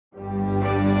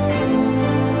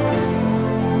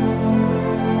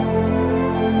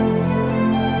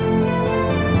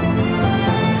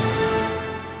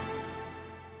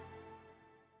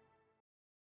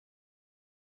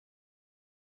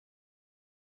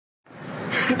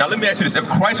Now let me ask you this. If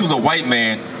Christ was a white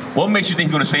man, what makes you think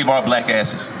he's going to save our black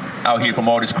asses out here from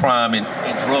all this crime and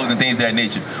drugs and things of that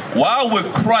nature? Why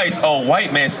would Christ, a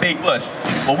white man, save us?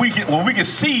 When we can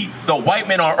see the white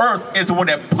man on earth is the one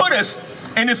that put us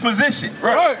in this position.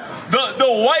 Right. The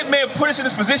white man put us in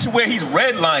this position where he's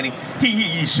redlining.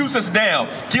 He shoots us down,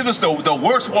 gives us the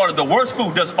worst water, the worst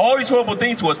food, does all these horrible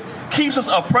things to us, keeps us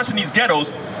oppressed in these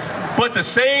ghettos. But the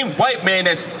same white man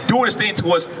that's doing this thing to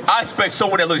us, I expect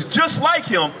someone that looks just like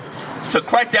him to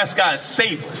crack that sky and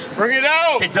save us. Bring it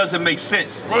out. It doesn't make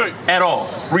sense at all.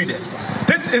 Read it.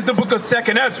 This is the book of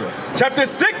 2nd Ezra, chapter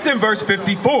 6 and verse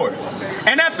 54.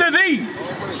 And after these,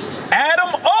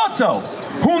 Adam also,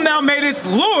 whom thou madest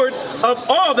Lord of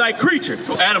all thy creatures.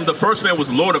 So Adam, the first man, was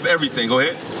Lord of everything. Go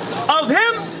ahead. Of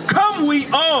him come we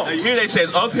all. Now here they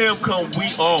says, of him come we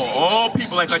all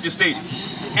people like I just stated.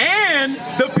 And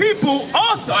the people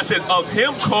also. I said, of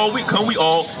him come we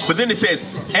all. But then it says,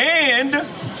 and,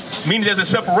 meaning there's a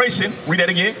separation. Read that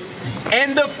again.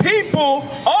 And the people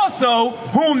also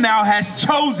whom thou hast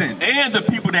chosen. And the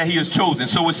people that he has chosen.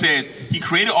 So it says, he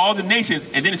created all the nations,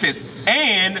 and then it says,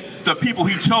 and the people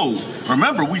he chose.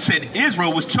 Remember, we said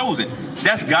Israel was chosen.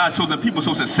 That's God's chosen people,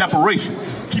 so it's a separation.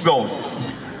 Keep going.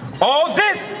 All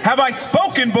this have I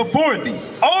spoken before thee,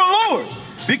 O Lord,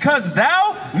 because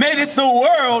thou madest the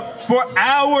world for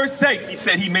our sake. He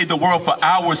said he made the world for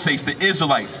our sakes, the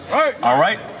Israelites. Right. All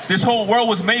right? This whole world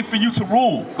was made for you to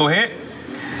rule. Go ahead.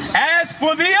 As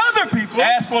for the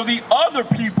other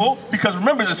people, because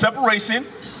remember, there's a separation.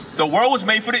 The world was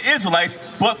made for the Israelites,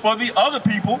 but for the other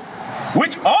people,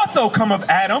 which also come of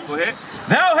Adam, go ahead.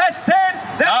 Thou hast said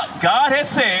that God has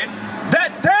said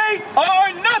that they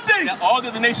are nothing. That all the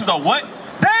other nations are what?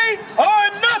 They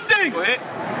are nothing. Go ahead.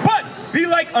 But be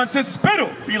like unto spittle.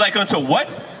 Be like unto what?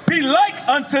 Be like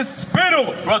unto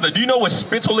spittle. Brother, do you know what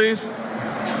spittle is?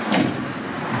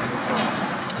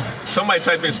 Somebody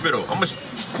type in spittle. I'm gonna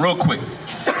real quick.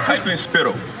 Type in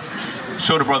spittle.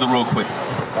 Show the brother real quick.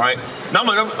 All right. Now I'm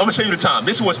gonna show you the time.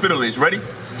 This is what spittle is. Ready?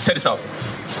 Check this out.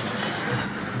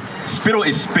 Spittle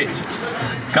is spit.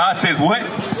 God says what?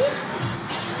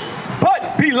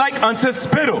 But be like unto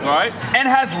spittle. All right. And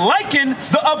has likened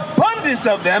the abundance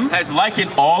of them. Has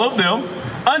likened all of them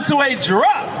unto a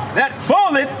drop that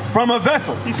falleth from a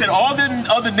vessel. He said all the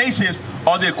other nations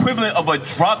are the equivalent of a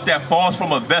drop that falls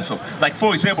from a vessel. Like,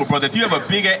 for example, brother, if you have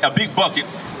a big bucket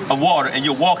of water and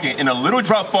you're walking and a little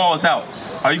drop falls out,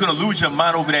 are you going to lose your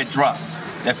mind over that drop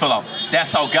that fell out?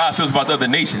 That's how God feels about the other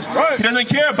nations. Right. He doesn't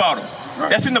care about them. Right.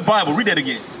 That's in the Bible. Read that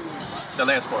again. The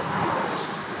last part.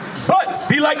 But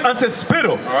be like unto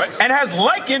spittle, and has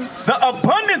likened the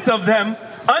abundance of them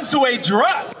unto a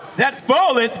drop that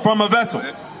falleth from a vessel.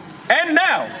 And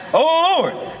now, O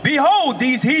Lord, behold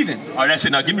these heathen. All right, that's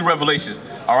it. Now give me Revelations.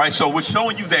 All right, so we're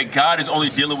showing you that God is only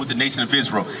dealing with the nation of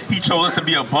Israel. He chose us to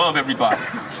be above everybody.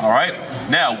 All right,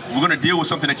 now we're going to deal with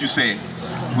something that you said.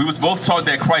 We was both taught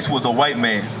that Christ was a white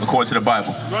man, according to the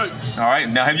Bible. Right. All right,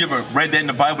 now have you ever read that in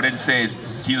the Bible that it says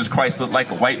Jesus Christ looked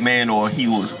like a white man or he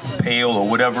was pale or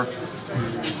whatever?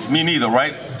 Me neither,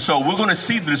 right? So we're going to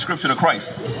see the description of Christ.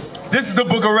 This is the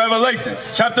book of Revelation,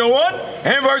 chapter 1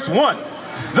 and verse 1.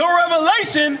 The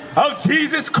revelation of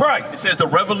Jesus Christ. It says the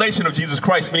revelation of Jesus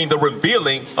Christ, meaning the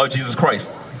revealing of Jesus Christ.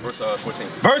 Verse 14.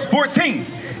 Verse 14.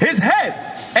 His head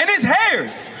and his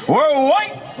hairs were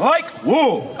white like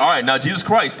wool. All right, now Jesus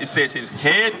Christ, it says his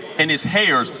head and his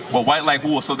hairs were white like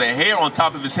wool. So the hair on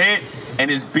top of his head and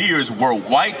his beards were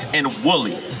white and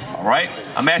woolly. All right?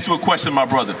 I'm asking you a question, my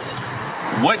brother.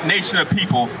 What nation of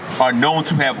people are known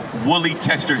to have woolly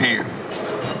textured hair?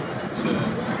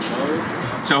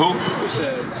 So who?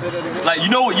 Like, you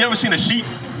know, you ever seen a sheep?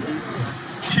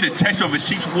 You see the texture of a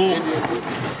sheep's wool?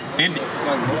 Indian.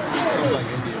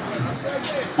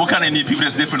 What kind of Indian people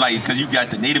that's different? Like, because you got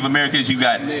the Native Americans, you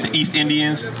got the East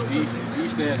Indians.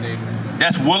 East and Native.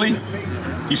 That's woolly?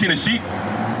 You seen a sheep?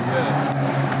 Yeah.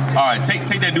 All right, take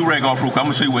that do-rag off real quick.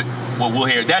 I'm going to show you what wool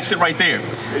hair. That's it right there.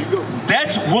 There you go.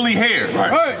 That's woolly hair.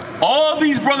 Right. All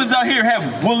these brothers out here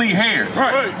have woolly hair.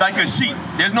 Right. Like a sheep.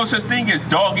 There's no such thing as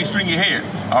doggy, stringy hair.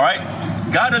 All right?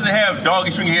 God doesn't have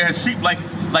doggy, stringy hair. Has sheep like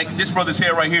this brother's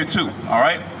hair right here too. All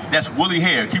right? That's woolly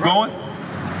hair. Keep going.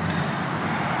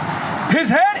 His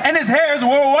head and his hairs were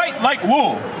white like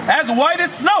wool, as white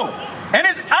as snow, and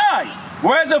his eyes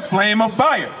were as a flame of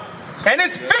fire. And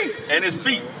his feet. And his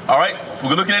feet. All right?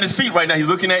 We're looking at his feet right now. He's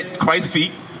looking at Christ's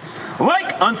feet.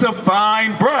 Like unto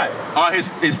fine brass. All right,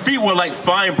 his feet were like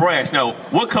fine brass. Now,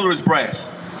 what color is brass?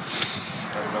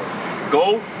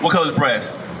 Gold? What color is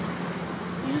brass?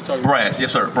 Brass,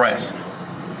 yes sir, brass.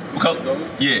 What color?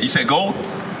 Yeah, you said gold?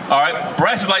 All right,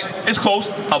 brass is like, it's close,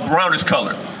 a brownish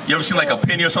color. You ever seen like a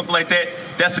penny or something like that?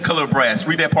 That's the color of brass.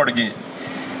 Read that part again.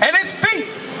 And his feet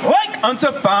like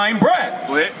unto fine brass,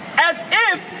 Go ahead. as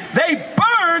if they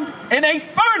burned in a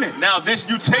furnace. Now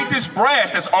you take this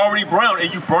brass that's already brown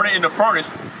and you burn it in the furnace,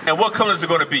 and what color is it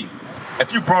going to be?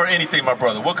 If you burn anything, my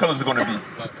brother, what color is it going to be?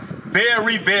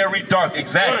 Very, very dark,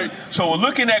 exactly. Right. So we're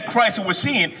looking at Christ and we're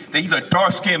seeing that he's a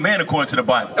dark-skinned man according to the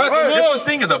Bible. This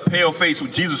thing is a pale face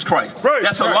with Jesus Christ.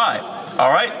 That's a lie, all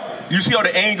right? You see how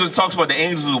the angels, talks about the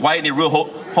angels is white and they're real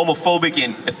homophobic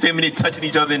and effeminate, touching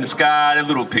each other in the sky, that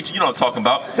little picture, you know what I'm talking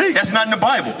about. That's not in the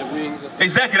Bible.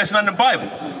 Exactly, that's not in the Bible,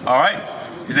 all right?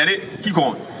 Is that it? Keep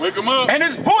going. Wake him up. And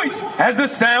his voice has the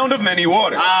sound of many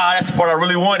waters. Ah, that's the part I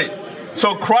really wanted.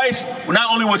 So Christ, not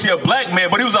only was he a black man,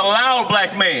 but he was a loud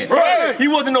black man. Right. He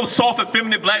wasn't no soft,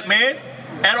 effeminate black man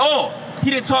at all. He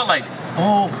didn't talk like,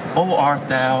 oh art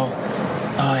thou,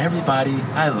 everybody,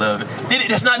 I love it.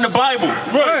 That's not in the Bible.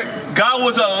 Right. God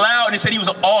was a loud, and he said he was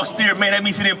an austere man. That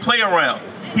means he didn't play around.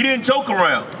 He didn't joke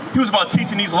around. He was about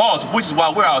teaching these laws, which is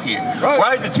why we're out here. Right. We're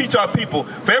out to teach our people.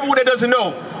 For everyone that doesn't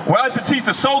know, we're out to teach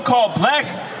the so-called blacks,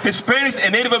 Hispanics,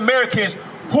 and Native Americans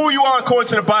who you are according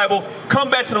to the Bible. Come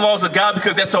back to the laws of God,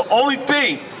 because that's the only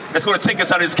thing that's going to take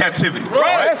us out of this captivity. Right.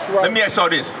 Right? That's right. Let me ask y'all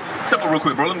this. Step up real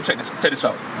quick, bro. Let me check this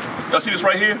out. Y'all see this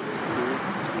right here?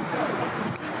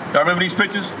 Y'all remember these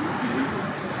pictures?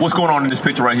 What's going on in this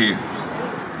picture right here?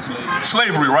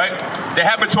 Slavery, right? That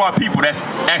happened to our people. That's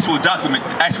actually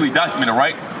documented,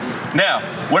 right? Now,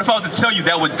 what if I was to tell you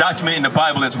that was documented in the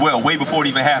Bible as well, way before it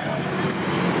even happened?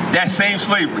 That same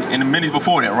slavery in the minutes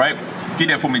before that, right? Get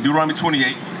that for me. Deuteronomy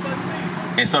 28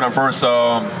 and start at verse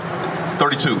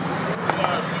 32.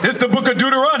 This is the book of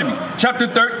Deuteronomy, chapter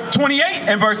 28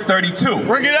 and verse 32.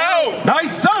 Bring it out. Thy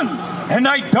sons and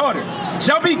thy daughters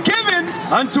shall be given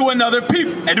unto another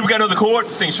people. And do we got another chord?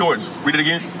 Sing short. Read it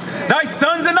again. Thy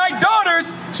sons and thy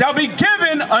daughters shall be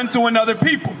given unto another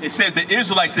people. It says the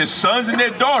Israelites, their sons and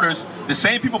their daughters, the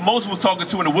same people Moses was talking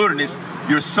to in the wilderness,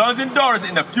 your sons and daughters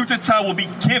in the future time will be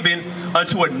given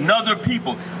unto another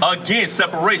people. Again,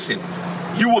 separation.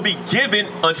 You will be given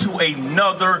unto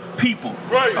another people.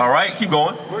 Right. All right, keep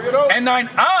going. And thine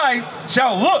eyes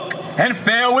shall look and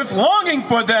fail with longing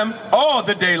for them all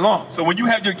the day long. So when you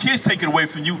have your kids taken away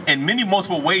from you in many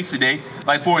multiple ways today,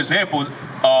 like for example,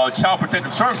 Child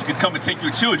Protective Services could come and take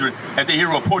your children if they hear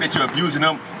a report that you're abusing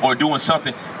them or doing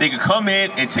something. They could come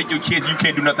in and take your kids. You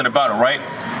can't do nothing about it, right?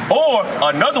 Or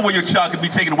another way your child could be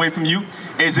taken away from you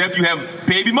is if you have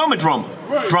baby mama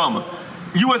drama.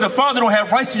 You as a father don't have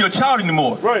rights to your child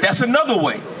anymore. Right. That's another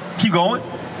way. Keep going.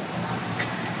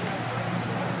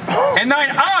 And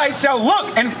thine eyes shall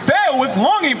look and fail with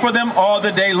longing for them all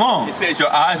the day long. It says your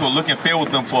eyes will look and fail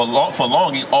with them for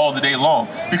longing all the day long.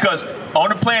 Because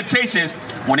on the plantations,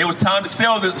 when it was time to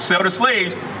sell the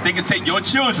slaves, they could take your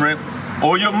children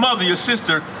or your mother, your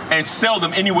sister, and sell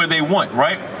them anywhere they want,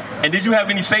 right? And did you have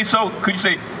any say-so? Could you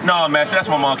say, no, master, that's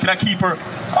my mom. Can I keep her?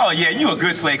 Oh, yeah, you a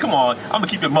good slave. Come on. I'm going to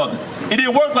keep your mother. It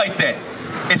didn't work like that.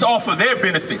 It's all for their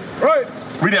benefit. Right.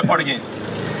 Read that part again.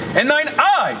 And thine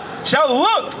eyes shall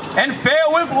look and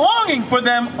fail with longing for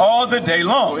them all the day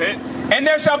long. Go ahead. And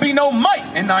there shall be no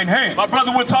might in thine hand. My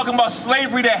brother, we're talking about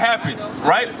slavery that happened,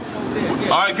 right?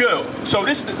 All right, good. So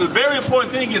this is the very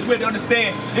important thing is we have to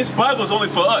understand this Bible is only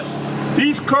for us.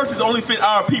 These curses only fit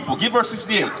our people. Give verse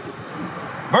 68.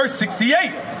 Verse 68.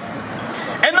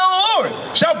 And the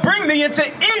Lord shall bring thee into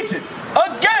Egypt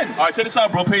again. All right, check this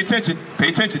out, bro. Pay attention. Pay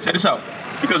attention. Check this out.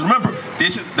 Because remember,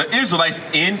 this is the Israelites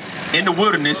in the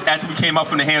wilderness after we came out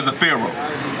from the hands of Pharaoh.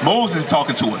 Moses is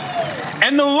talking to us.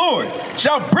 And the Lord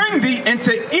shall bring thee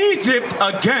into Egypt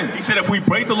again. He said if we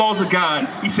break the laws of God,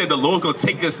 he said the Lord's going to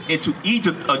take us into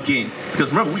Egypt again. Because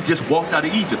remember, we just walked out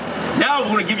of Egypt. Now we're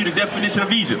going to give you the definition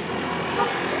of Egypt.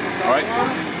 All right?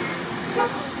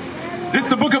 This is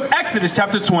the book of Exodus,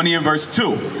 chapter 20 and verse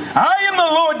 2. I am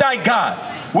the Lord thy God,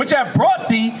 which have brought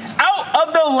thee out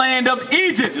of the land of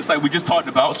Egypt. Just like we just talked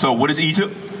about. So what is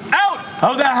Egypt? Out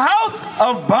of the house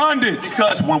of bondage.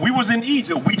 Because when we was in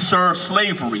Egypt, we served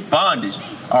slavery, bondage.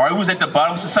 All right, we was at the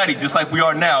bottom of society just like we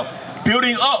are now,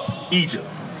 building up Egypt.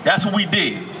 That's what we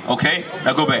did, okay?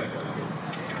 Now go back.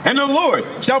 And the Lord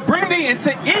shall bring thee into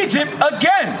Egypt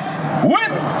again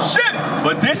with ships.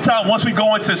 But this time, once we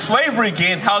go into slavery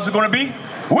again, how's it going to be?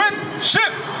 With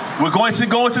ships. We're going to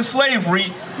go into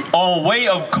slavery on way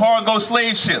of cargo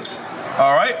slave ships.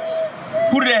 All right?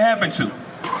 Who did that happen to?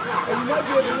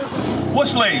 What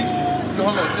slaves? Hold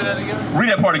on, say that again. Read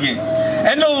that part again.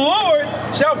 And the Lord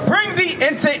shall bring thee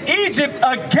into Egypt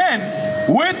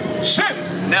again with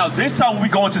ships. Now, this time when we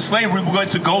go into slavery, we're going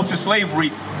to go to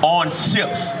slavery on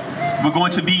ships. We're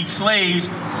going to be slaves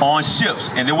on ships.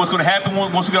 And then what's going to happen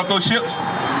once we get off those ships?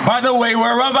 by the way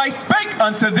whereof I spake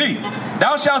unto thee.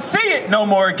 Thou shalt see it no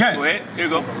more again. Go ahead. Here you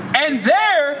go. And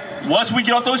there, once we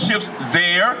get off those ships,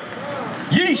 there,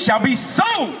 ye shall be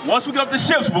sold. Once we get off the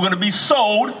ships, we're going to be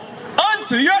sold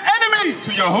unto your enemy.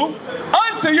 To your who?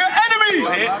 Unto your enemy. Go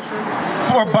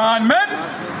ahead. For bondmen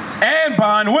and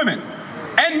bondwomen.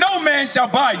 And no man shall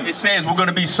buy you. It says we're going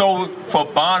to be sold for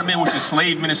bondmen, which is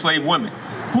slave men and slave women.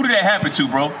 Who did that happen to,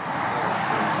 bro?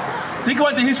 Think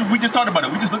about the history. We just talked about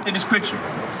it. We just looked at this picture.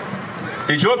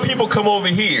 Did your people come over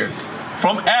here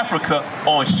from Africa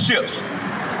on ships,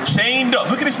 chained up?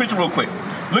 Look at this picture real quick.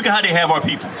 Look at how they have our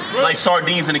people, like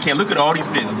sardines in a can. Look at all these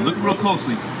things. Look real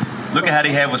closely. Look at how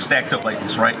they have us stacked up like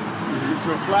this, right?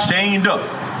 Chained up.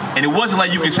 And it wasn't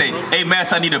like you could say, hey,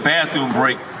 master, I need a bathroom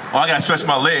break, or I got to stretch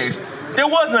my legs. There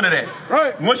was none of that.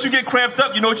 Right. Once you get cramped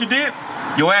up, you know what you did?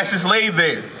 Your ass just laid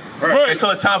there. Right. Until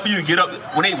it's time for you to get up.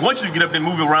 When they want you to get up and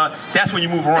move around, that's when you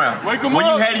move around. When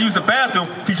you had to use the bathroom,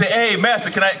 you say, hey, master,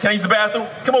 can I use the bathroom?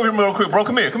 Come over here real quick, bro.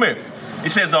 Come here.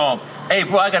 It says, hey,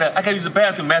 bro, I gotta use the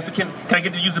bathroom, master. Can I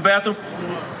get to use the bathroom?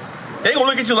 They gonna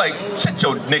look at you like, shut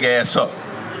your nigga ass up.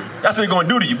 That's what they're gonna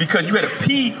do to you because you had to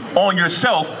pee on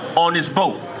yourself on this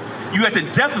boat. You had to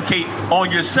defecate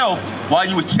on yourself while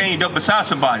you was chained up beside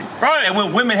somebody. Right. And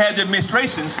when women had their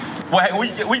menstruations, what do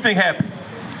you think happened?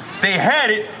 They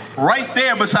had it right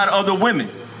there beside other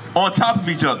women, on top of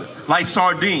each other, like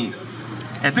sardines.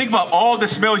 And think about all the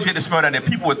smells you had to smell down there.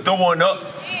 People were throwing up,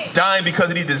 dying because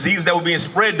of these diseases that were being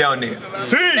spread down there.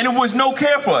 And it was no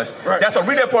care for us. Right. That's why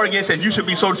read that part again. It says you should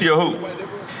be sold to your who?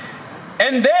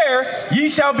 And there ye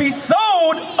shall be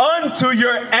sold unto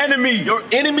your enemy. Your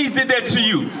enemies did that to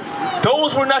you.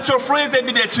 Those were not your friends that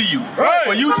did that to you. Right.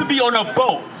 For you to be on a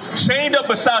boat, chained up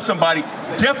beside somebody,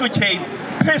 defecating,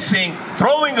 pissing,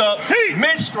 throwing up,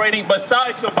 menstruating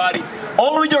beside somebody,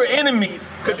 only your enemies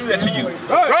could do that to you.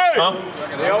 Right. Huh?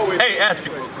 Hey, ask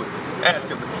him real quick. Ask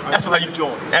him. Ask him how you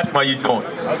doing. Ask him how you doing.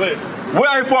 We're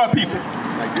out here for our people.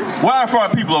 We're out here for our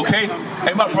people, okay?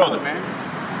 Hey, my brother.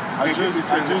 I just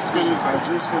finished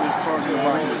talking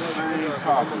about the same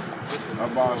topic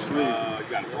about slavery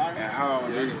and how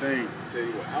they think,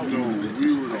 we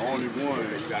were the only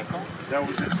ones that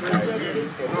was exposed.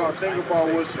 No, think about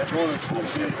what Sojourner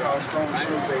Truth did, how strong a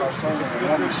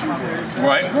woman she was.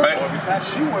 Right.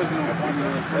 She wasn't a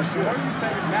woman person. What do you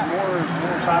think is more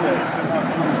challenging than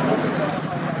this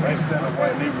person? Instead of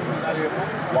white neighborhoods.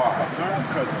 Why?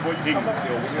 Because of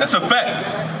ignorance. That's a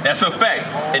fact. That's a fact.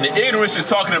 And the ignorance is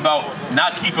talking about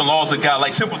not keeping laws of God,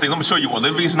 like simple things. I'm gonna show you one.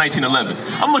 Leviticus 19:11.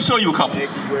 I'm gonna show you a couple.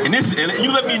 And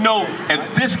you let me know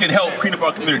if this can help clean up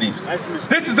our communities.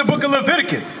 This is the book of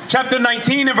Leviticus, chapter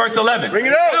 19 and verse 11. Bring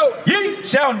it out. Ye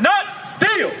shall not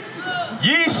steal.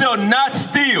 Ye shall not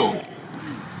steal.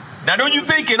 Now, don't you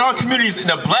think in our communities, in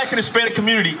the black and Hispanic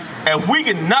community, if we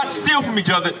can not steal from each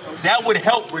other, that would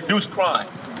help reduce crime,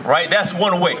 right? That's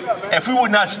one way. If we would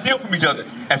not steal from each other,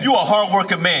 if you're a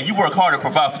hard-working man, you work hard to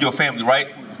provide for your family, right?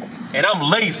 And I'm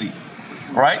lazy,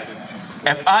 right?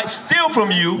 If I steal from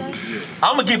you,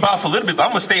 I'm gonna get by for a little bit, but I'm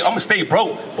gonna stay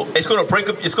broke. It's gonna break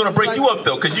you up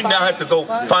though, because you now have to go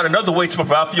find another way to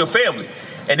provide for your family,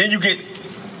 and then you get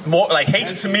more like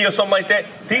hatred to me or something like that.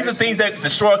 These are things that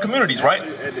destroy our communities, right?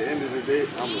 At the end of the day,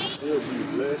 I'm gonna still be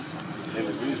blessed, and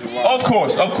the reason why. Of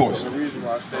course. The reason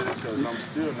why I said it because I'm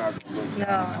still not gonna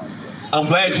look. I'm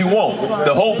glad you won't.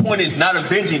 The whole point is not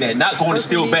avenging that, not going to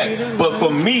steal back. But for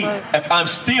me, if I'm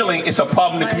stealing, it's a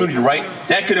problem in the community, right?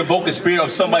 That could evoke a spirit of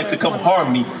somebody to come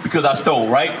harm me because I stole,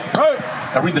 right?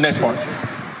 Now read the next part.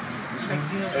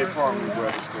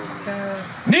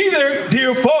 Neither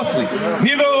deal falsely,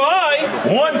 neither lie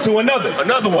one to another.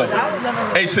 Another one.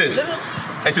 Hey sis,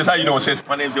 how you doing, sis?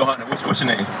 My name's Yawanathan. What's your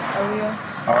name?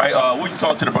 Aaliyah. All right. What you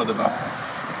talking to the brother about?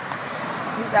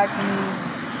 He's asking me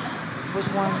which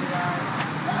one we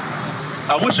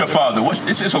are. What's your father?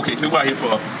 It's okay. So we're out here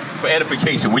for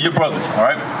edification. We're your brothers. All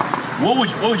right. What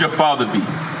would your father be?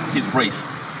 His race,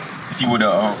 if you would,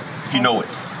 if you know it.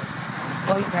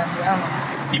 Well, he passed away. I don't know.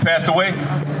 He passed away?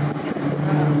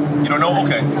 You don't know?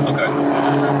 Okay.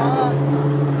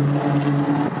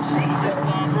 She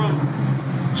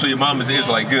said. So your mom is an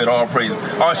Israelite. Good. All praise.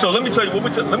 All right. So let me tell you. Let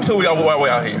me tell you why we're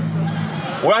out here.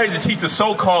 We're out here to teach the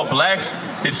so-called blacks,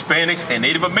 Hispanics, and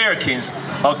Native Americans,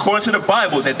 according to the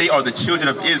Bible, that they are the children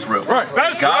of Israel. Right.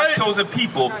 That's God's chosen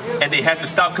people, and they have to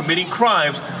stop committing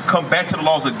crimes, come back to the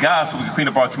laws of God so we can clean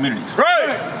up our communities.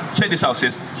 Right. Check this out,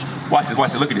 sis. Watch this.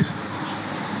 Look at this.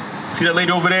 See that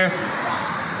lady over there?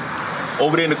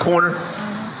 Over there in the corner,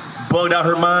 bugged out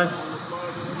her mind.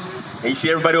 And you see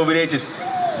everybody over there just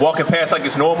walking past like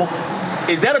it's normal.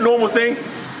 Is that a normal thing?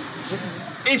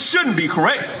 It shouldn't be,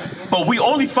 correct? But we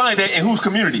only find that in whose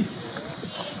community?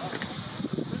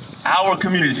 our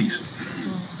communities.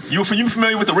 You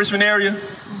familiar with the Richmond area?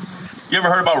 You ever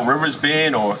heard about Rivers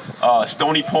Bend or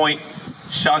Stony Point,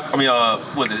 Short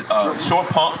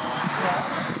Pump?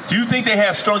 Do you think they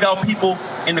have strung out people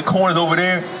in the corners over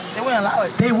there? They wouldn't allow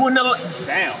it. They wouldn't allow.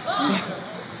 Damn.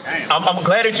 I'm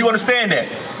glad that you understand that.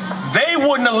 They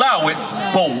wouldn't allow it,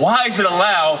 but why is it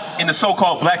allowed in the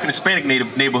so-called black and Hispanic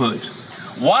neighborhoods?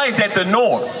 Why is that the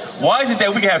norm? Why is it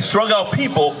that we can have strung out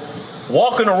people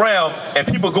walking around and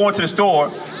people going to the store,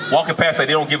 walking past like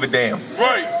they don't give a damn?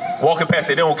 Right. Walking past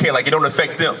like they don't care, like it don't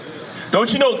affect them.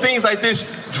 Don't you know things like this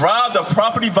drive the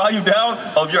property value down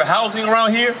of your housing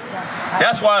around here?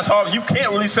 That's why it's hard. You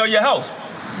can't really sell your house.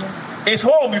 It's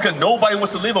horrible because nobody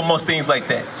wants to live amongst things like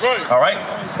that. Right. All right?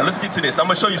 Now let's get to this. I'm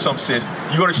going to show you something, sis.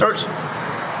 You go to church?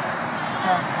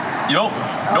 You don't?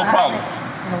 No problem.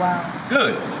 Wow.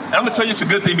 Good. And I'm going to tell you it's a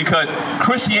good thing because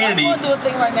Christianity... I'm going through a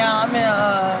thing right now. I'm in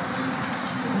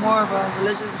more of a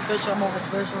religious and spiritual, more of a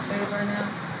spiritual phase right now.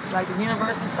 Like the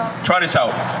universe and stuff. Try this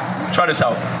out. Try this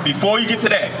out. Before you get to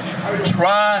that,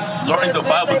 try learning the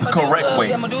Bible the correct way.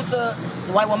 Yeah, Medusa is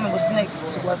a white woman with snakes.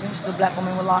 She wasn't. She's a black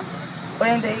woman with locks.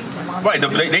 But then right,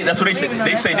 that's what they say.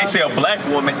 They say a black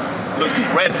woman looks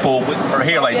dreadful with her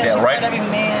hair like that, right? Every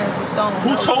man's a stone.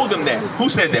 Who told them that? Who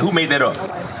said that? Who made that up?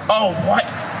 Oh, what?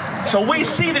 So we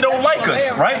see they don't like us,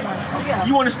 right?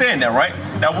 You understand that, right?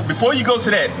 Now, before you go to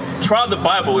that, try the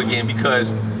Bible again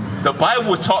because the Bible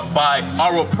was taught by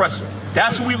our oppressor.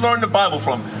 That's where we learned the Bible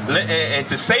from. And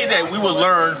to say that we will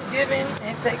learn... Giving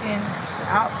and taking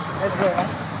out, that's good, right?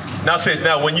 Now, sis,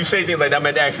 when you say things like that, I'm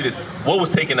going to ask you this. What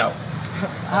was taken out?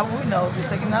 How would we know if it's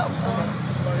taken out?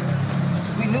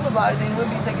 If we knew about it, then it would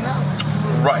be taken out.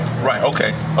 Right,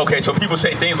 okay. So people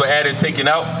say things were added and taken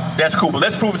out. That's cool, but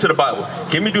let's prove it to the Bible.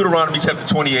 Give me Deuteronomy chapter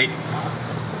 28.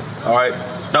 All right.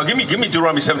 Now give me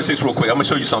Deuteronomy 76 real quick. I'm gonna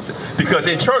show you something. Because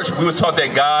in church we were taught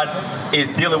that God is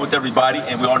dealing with everybody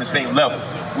and we're on the same level.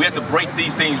 We have to break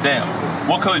these things down.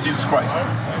 What color is Jesus Christ?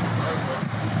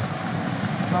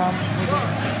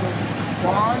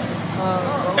 Bronze.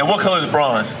 And what color is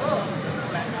bronze?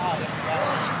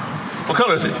 What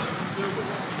color is it?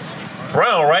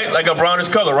 Brown, right? Like a brownish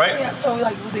color, right? Yeah, so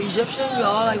like, was it Egyptian? We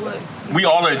all like what? We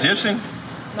all are Egyptian?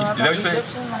 No, Is that what you say?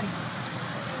 Egyptian, like...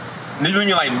 You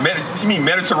mean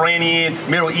Mediterranean,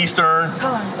 Middle Eastern?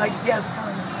 Color, like, yes,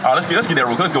 color. All right, let's get that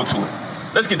real quick. Let's go to it.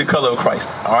 Let's get the color of Christ,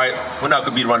 all right? We're not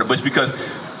going to beat around the bush because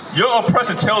your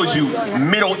oppressor tells you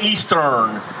Middle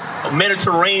Eastern,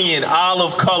 Mediterranean,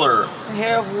 olive color.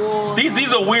 Hair of wool.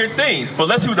 These are weird things, but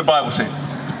let's see what the Bible says.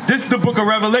 This is the book of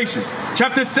Revelation,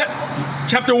 chapter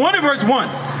 1 and verse 1.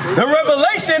 The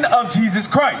revelation of Jesus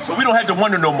Christ. So we don't have to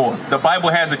wonder no more. The Bible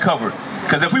has it covered.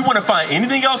 Because if we want to find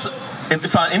anything else, if we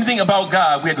find anything about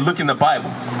God, we have to look in the Bible.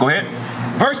 Go ahead.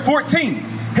 Verse 14.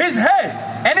 His head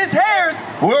and his hairs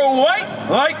were white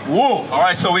like wool. All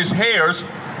right, so his hairs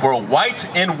were white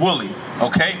and woolly.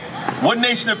 Okay? What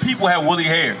nation of people have woolly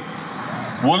hair?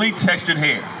 Woolly textured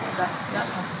hair.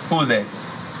 Who is that?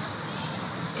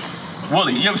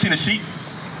 Woolly. You ever seen a sheep?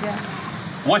 Yeah.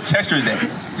 What texture is that?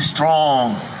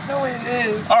 Strong. No, it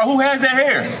is. All right, who has that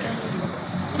hair?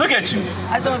 Look at you.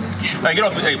 I don't. Hey, get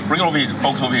off. Hey, bring it over here,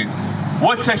 folks over here.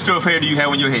 What texture of hair do you have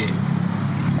on your head?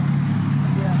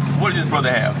 Yeah. What does this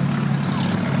brother have?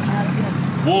 Yes.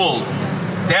 Wool.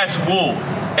 That's wool.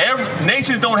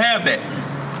 Nations don't have that.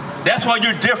 That's why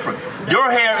you're different.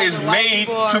 Your hair is made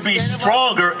to be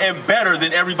stronger and better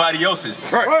than everybody else's.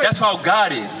 Right. That's how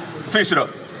God is. Finish it up.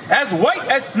 As white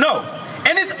as snow.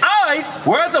 And his eyes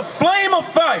were as a flame of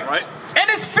fire. Right. And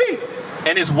his feet.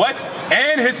 And his what?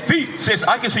 And his feet. Sis,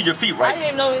 I can see your feet, I right? didn't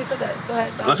even know he said that. Go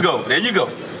ahead. Let's go. There you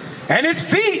go. And his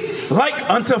feet like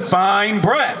unto fine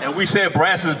brass. And we said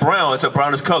brass is brown. It's a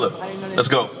brownish color. Let's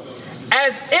go.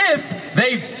 As if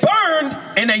they burned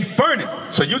in a furnace.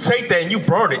 So you take that and you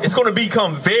burn it. It's going to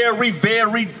become very,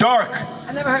 very dark.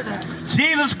 I never heard that.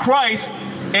 Jesus Christ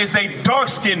is a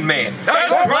dark-skinned man. That's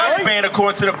A black right. man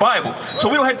according to the Bible. So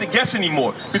we don't have to guess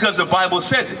anymore because the Bible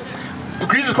says it.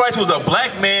 Jesus Christ was a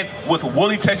black man with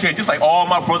woolly texture, just like all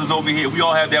my brothers over here. We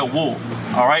all have that wool.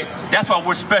 All right? That's why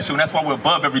we're special, and that's why we're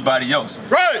above everybody else.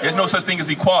 Right. There's no such thing as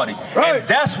equality. Right. And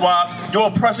that's why your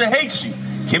oppressor hates you.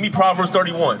 Give me Proverbs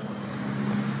 31.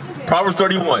 Proverbs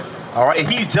 31. All right?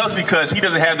 And he's just because he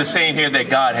doesn't have the same hair that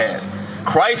God has.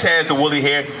 Christ has the woolly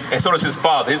hair, and so does his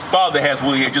father. His father has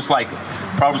woolly hair just like him.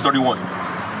 Proverbs 31.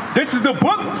 This is the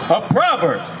book of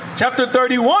Proverbs, chapter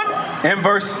 31 and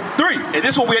verse 3. And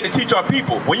this is what we had to teach our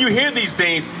people. When you hear these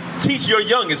things, teach your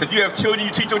youngest. If you have children,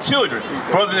 you teach your children.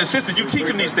 Brothers and sisters, you teach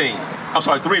them these things. I'm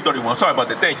sorry, 3:31. Sorry about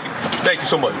that. Thank you. Thank you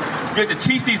so much. You have to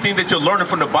teach these things that you're learning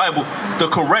from the Bible the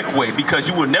correct way, because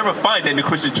you will never find that in the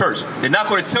Christian church. They're not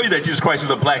going to tell you that Jesus Christ is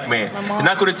a black man. They're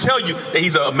not going to tell you that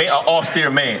he's an austere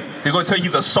man. They're going to tell you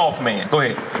he's a soft man. Go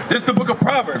ahead. This is the book of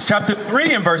Proverbs, chapter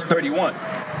 3 and verse 31.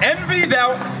 Envy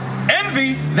thou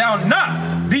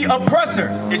not the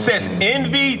oppressor. It says,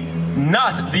 envy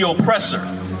not the oppressor.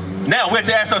 Now we have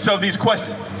to ask ourselves these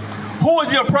questions. Who is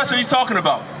the oppressor he's talking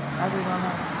about?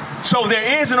 So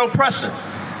there is an oppressor.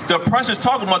 The oppressor is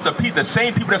talking about the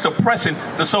same people that's oppressing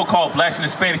the so-called blacks and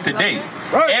Hispanics today.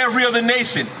 Right. Every other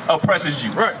nation oppresses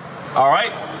you. Right. All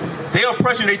right? They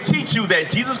oppress you. They teach you that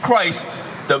Jesus Christ,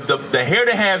 the hair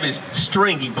they have is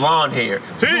stringy, blonde hair,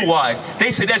 blue eyes.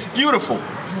 They say that's beautiful.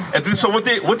 And so what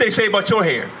they say about your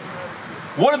hair?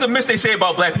 What are the myths they say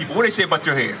about black people? What do they say about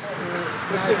your hair?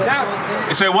 That shit nappy.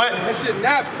 They say what? That shit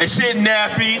nappy. That shit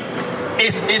nappy.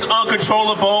 It's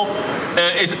uncontrollable.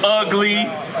 It's ugly.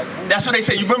 That's what they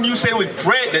say. You remember you said with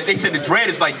dread, they said the dread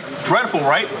is like dreadful,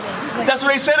 right? That's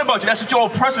what they said about you. That's what your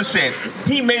oppressor said.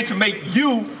 He made to make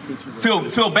you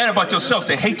feel bad about yourself,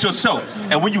 to hate yourself.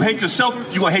 And when you hate yourself,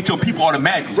 you're gonna hate your people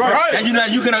automatically. Right. And you're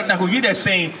not gonna get that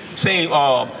same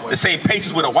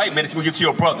patience with a white man that you give to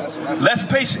your brother. Less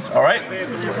patience, all right?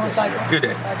 Good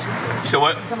day. You said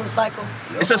what?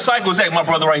 It's a cycle, Zach, my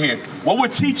brother right here. What we're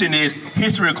teaching is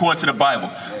history according to the Bible.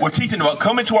 We're teaching about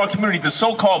coming to our community, the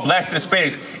so-called blacks and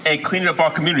Hispanics, and cleaning up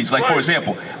our communities. Like, for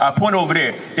example, I pointed over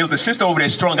there. There was a sister over there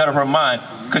strung out of her mind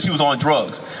because she was on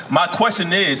drugs. My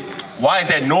question is, why is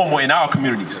that normal in our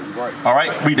communities? All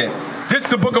right, read that. This is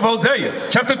the book of Hosea,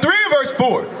 chapter 3, verse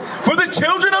 4. For the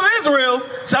children of Israel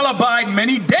shall abide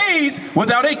many days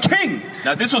without a king.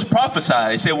 Now, this was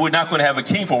prophesied. They said we're not going to have a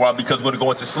king for a while because we're going to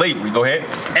go into slavery. Go ahead.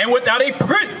 And without a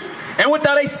prince, and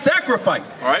without a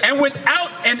sacrifice, and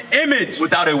without an image.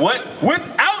 Without a what?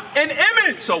 Without an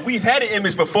image. So we've had an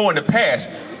image before in the past,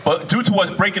 but due to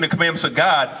us breaking the commandments of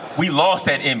God, we lost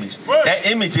that image. Right. That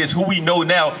image is who we know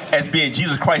now as being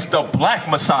Jesus Christ, the black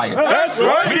Messiah. That's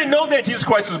right. We didn't know that Jesus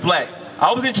Christ was black.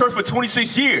 I was in church for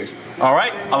 26 years, all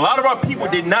right? A lot of our people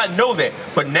did not know that.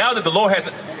 But now that the Lord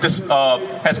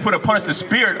has put upon us the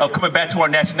spirit of coming back to our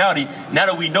nationality, now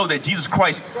that we know that Jesus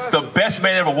Christ, the best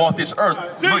man ever walked this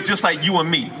earth, looked just like you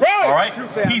and me, all right?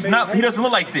 He doesn't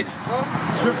look like this.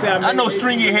 I know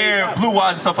stringy hair, blue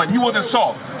eyes and stuff like that. He wasn't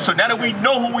soft. So now that we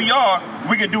know who we are,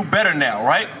 we can do better now,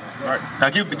 right? All right. Now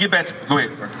get back. Go ahead.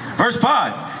 Verse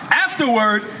 5.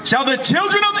 Afterward shall the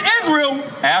children of Israel.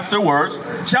 Afterwards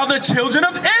shall the children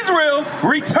of Israel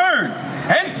return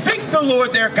and seek the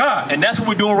Lord their God. And that's what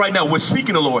we're doing right now. We're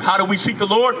seeking the Lord. How do we seek the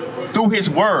Lord? Through His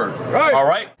Word. Right. All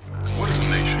right. What is a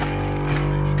nation?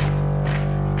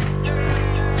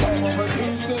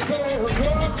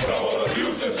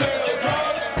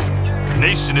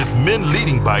 Nation is men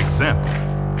leading by example.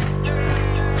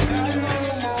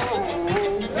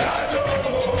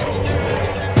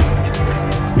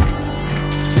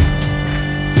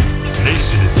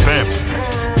 Nation is family.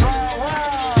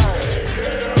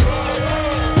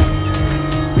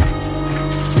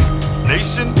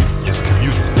 Nation is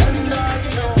community.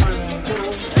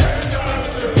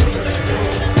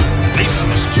 Nation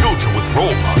is children with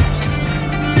role models.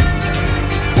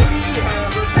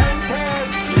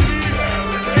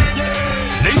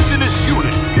 Nation is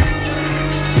unity.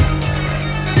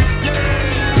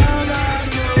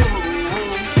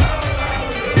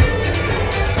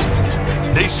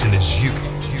 Nation is you.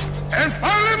 And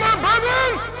finally, my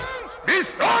brethren, be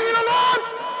strong in the Lord.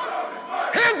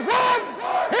 His word